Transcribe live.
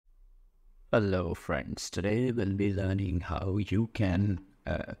Hello friends, today we'll be learning how you can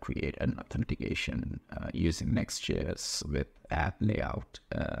create an authentication using Next.js with app layout,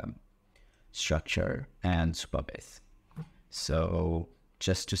 structure, and Supabase. So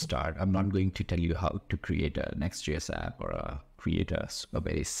just to start, I'm not going to tell you how to create a Next.js app or create a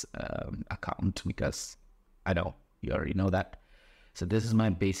Supabase account because I know you already know that. So this is my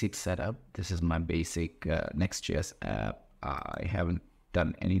basic setup. This is my basic Next.js app. I haven't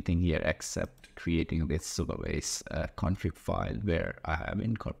done anything here except creating this Supabase config file where I have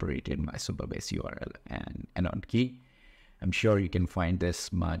incorporated my Supabase URL and anon key. I'm sure you can find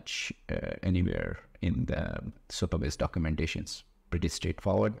this much anywhere in the Supabase documentations. Pretty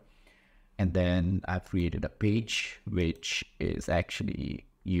straightforward. And then I've created a page which is actually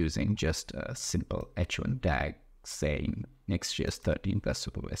using just a simple h1 tag saying Next.js 13 plus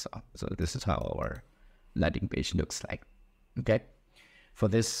Supabase Auth. So this is how our landing page looks like. Okay. For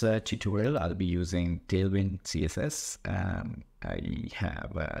this tutorial, I'll be using Tailwind CSS. I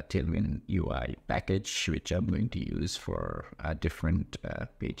have a Tailwind UI package, which I'm going to use for different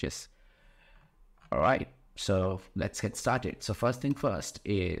pages. All right, so let's get started. So first thing first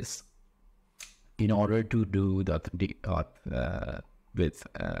is, in order to do the auth with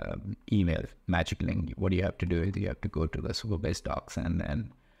email magic link, what you have to do is you have to go to the Supabase docs and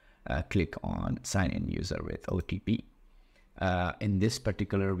then click on sign in user with OTP. In this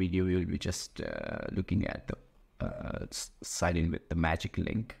particular video, we will be just looking at the sign in with the magic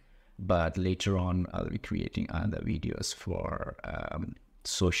link, but later on I'll be creating other videos for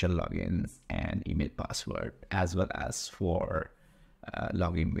social logins and email password, as well as for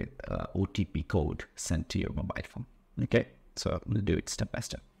login with OTP code sent to your mobile phone. Okay, so we'll do it step by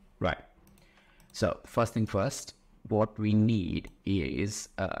step. Right, so first thing first, what we need is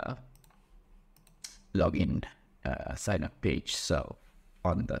a login sign up page. So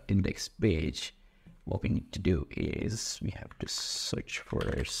on the index page, what we need to do is we have to search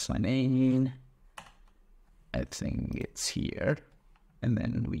for sign in. I think it's here, and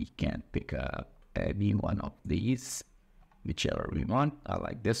then we can pick up any one of these, whichever we want. I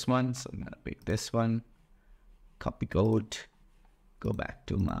like this one, so I'm gonna pick this one, copy code, go back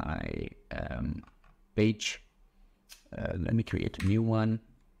to my page. Let me create a new one,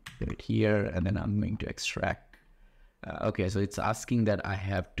 put it here, and then I'm going to extract. Okay, so it's asking that I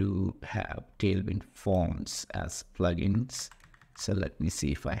have to have Tailwind forms as plugins. So let me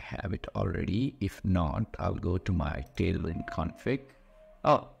see if I have it already. If not, I'll go to my Tailwind config.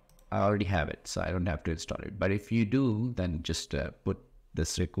 Oh, I already have it, so I don't have to install it. But if you do, then just put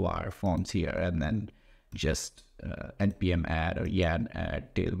this require forms here and then just npm add or yarn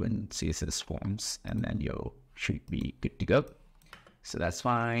add Tailwind CSS forms, and then you should be good to go. So that's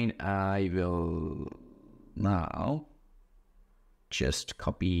fine. I will now just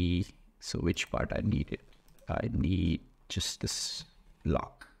copy. So which part I need it? I need just this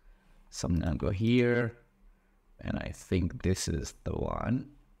block. So I'm gonna go here, and I think this is the one.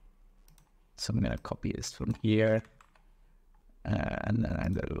 So I'm gonna copy this from here, and then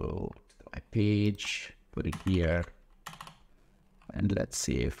I'm gonna go to my page, put it here, and let's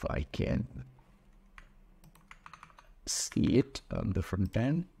see if I can see it on the front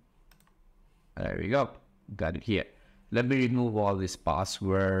end. There we go, got it here. Let me remove all this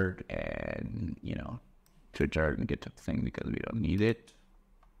password and, Twitter and GitHub thing because we don't need it.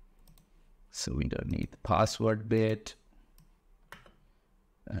 So we don't need the password bit.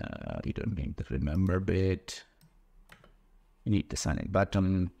 We don't need the remember bit. We need the sign in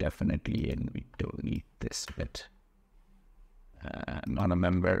button, definitely, and we don't need this bit. Not a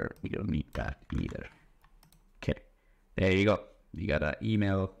member, we don't need that either. Okay, there you go. We got an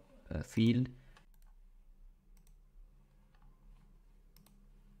email field.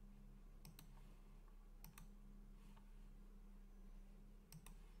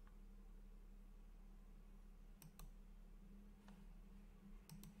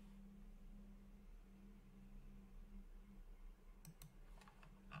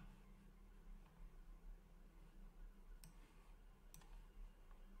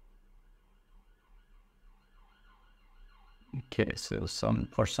 Okay, so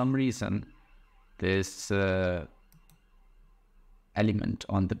for some reason, this element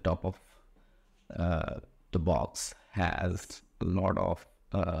on the top of the box has a lot of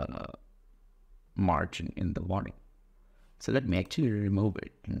margin in the body. So let me actually remove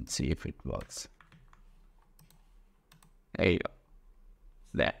it and see if it works. There you go.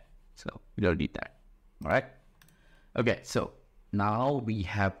 There. So we don't need that. All right. Okay, so now we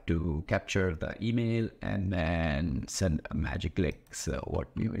have to capture the email and then send a magic link. So what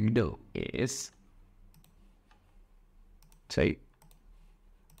we will do is say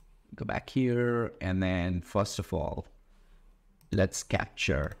go back here, and then first of all, let's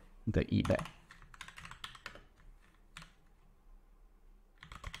capture the email.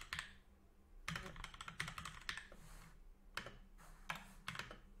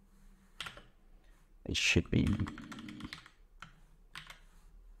 It should be,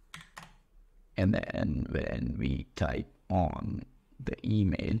 and then when we type on the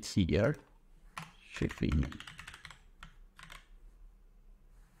email here, should be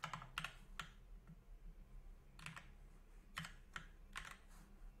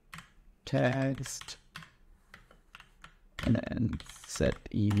text, and then set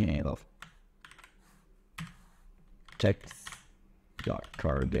email of text dot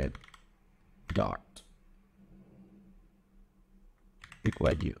target dot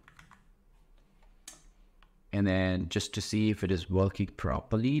equal you. And then just to see if it is working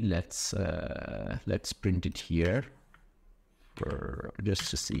properly, let's print it here for just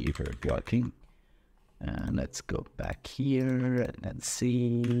to see if it's working. And let's go back here and then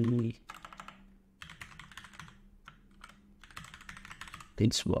see.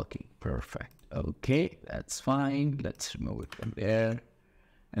 It's working. Perfect. Okay, that's fine. Let's remove it from there.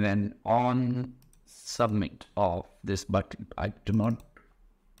 And then on submit of this button, I do not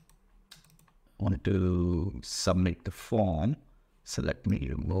want to submit the form. So let me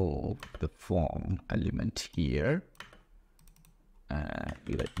remove the form element here.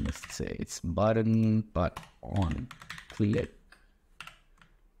 Let me say it's button, but on click,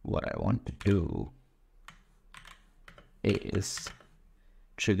 what I want to do is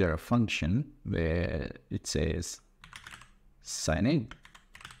trigger a function where it says sign in.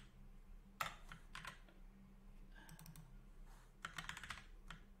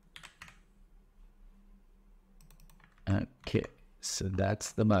 Okay, so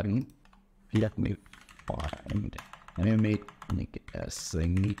that's the button. Let me find, let me make it a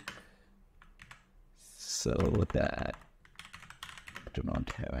sync so that I do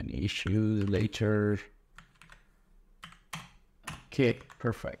not have any issues later. Okay,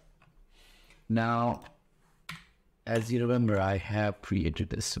 perfect. Now, as you remember, I have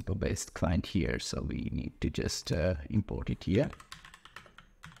created a Supabase client here, so we need to just import it here.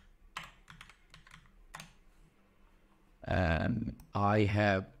 I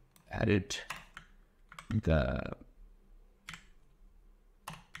have added the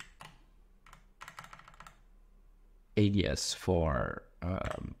alias for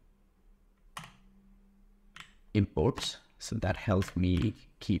imports, so that helps me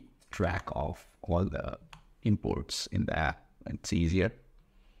keep track of all the imports in the app. It's easier.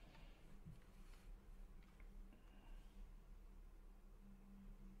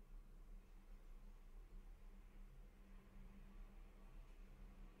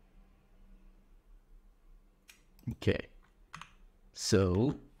 Okay,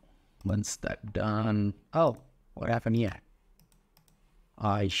 so once that's done, oh, what happened here?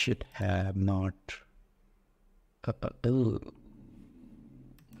 I should have not,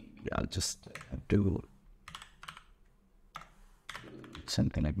 maybe I'll just do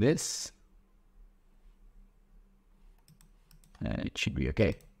something like this, and it should be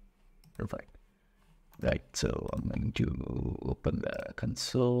okay. Perfect. Right, so I'm going to open the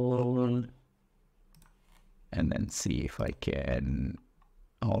console and then see if I can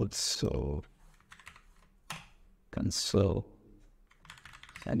also console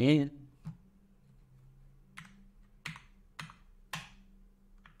and in.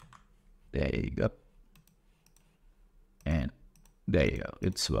 There you go. And there you go.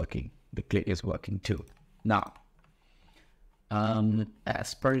 It's working. The click is working too. Now,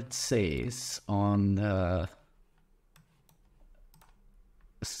 as per it says on the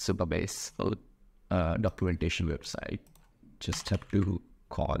Supabase documentation website, just have to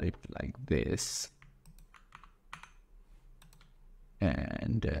call it like this.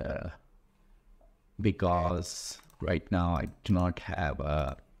 And because right now I do not have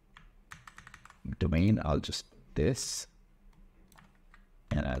a domain, I'll just this,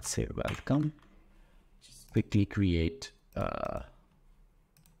 and I'll say welcome. Just quickly create a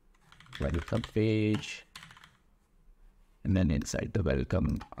welcome page, and then inside the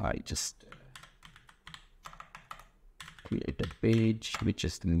welcome I just create a page which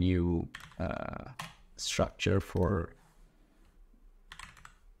is the new structure for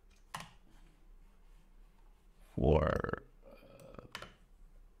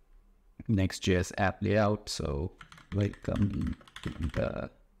Next.js app layout. So welcome to the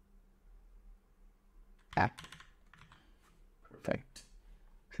app. Perfect.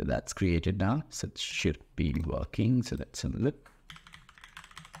 So that's created now. So it should be working. So let's have a look.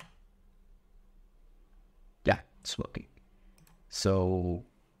 Yeah, it's working. So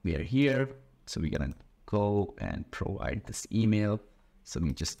we are here. So we're going to go and provide this email. So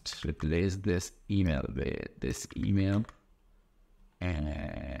we just replace this email with this email.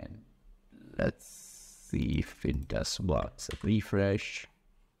 And let's see if it does work. So refresh.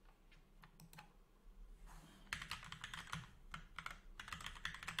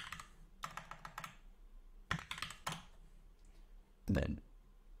 Then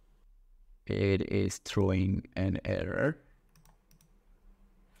it is throwing an error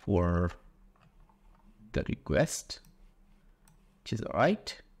for the request, which is all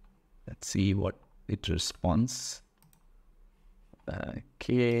right. Let's see what it responds.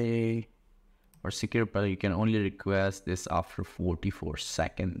 Okay. For secure, but you can only request this after 44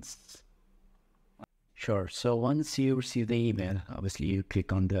 seconds. Sure. So once you receive the email, obviously you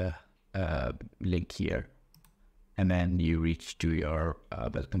click on the link here, and then you reach to your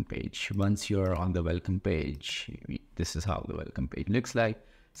welcome page. Once you're on the welcome page, this is how the welcome page looks like.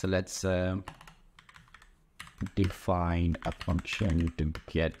 So let's define a function to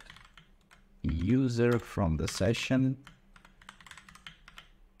get user from the session.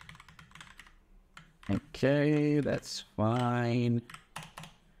 Okay, that's fine.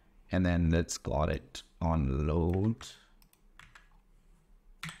 And then let's got it on load.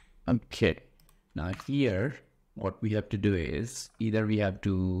 Okay, now here, what we have to do is either we have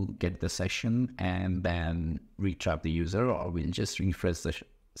to get the session and then retrieve the user, or we'll just refresh the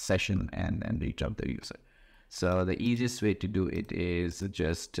session and then retrieve the user. So the easiest way to do it is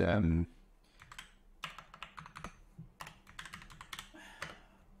just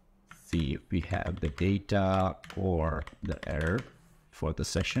see if we have the data or the error for the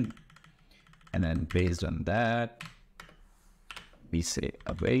session, and then based on that we say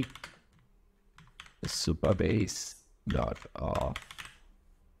await the Supabase auth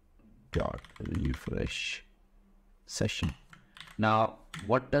refresh session. Now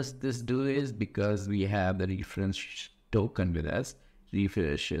what does this do is, because we have the refresh token with us,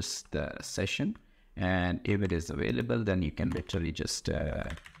 refreshes the session, and if it is available, then you can literally just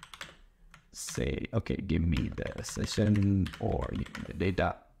say, okay, give me the session or give me the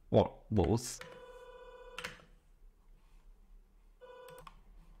data, or both.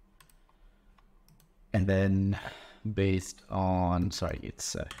 And then based on, sorry,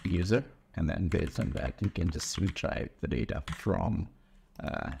 it's a user, and then based on that you can just retrieve the data from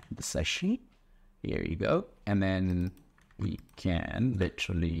the session. Here you go. And then we can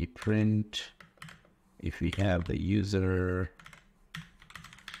literally print, if we have the user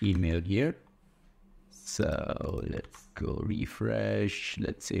email here. So let's go refresh.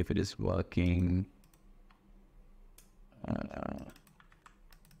 Let's see if it is working.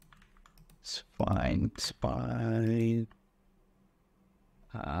 It's fine. It's fine.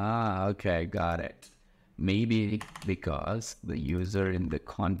 Ah, okay, got it. Maybe because the user in the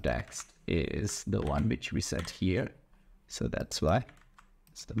context is the one which we set here. So that's why.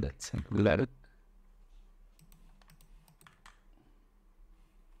 So let's have a look.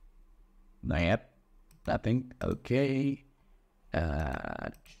 Yep, nothing. Okay.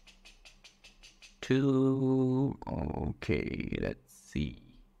 Two. Okay, let's see.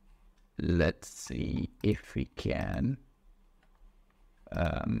 Let's see if we can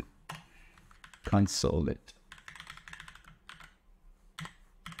console it.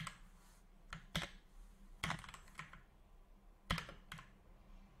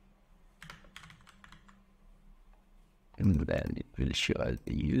 And then it will show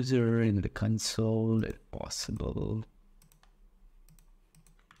the user in the console if possible.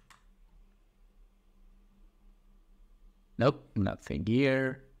 Nope, nothing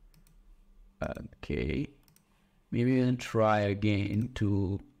here. Okay, maybe we'll try again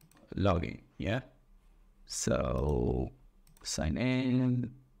to log in. Yeah, so sign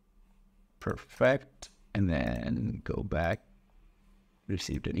in, perfect, and then go back.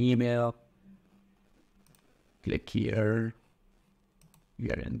 Received an email. Click here.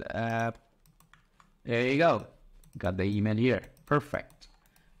 We are in the app. There you go. Got the email here. Perfect.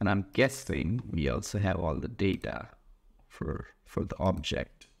 And I'm guessing we also have all the data for the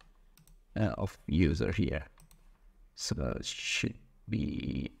object of user here. So it should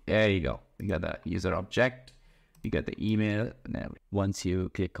be, there you go. We got the user object. We got the email. Now, once you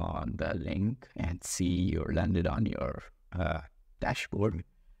click on the link and see you're landed on your dashboard,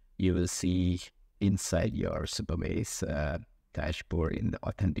 you will see inside your Supabase dashboard in the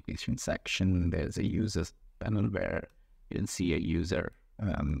authentication section, there's a users panel where you'll see a user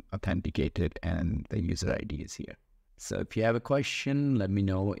authenticated and the user ID is here. So if you have a question, let me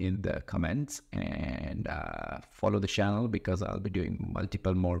know in the comments, and follow the channel because I'll be doing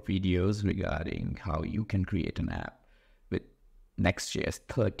multiple more videos regarding how you can create an app with Next.js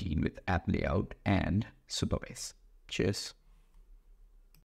 13 with app layout and Supabase. Cheers.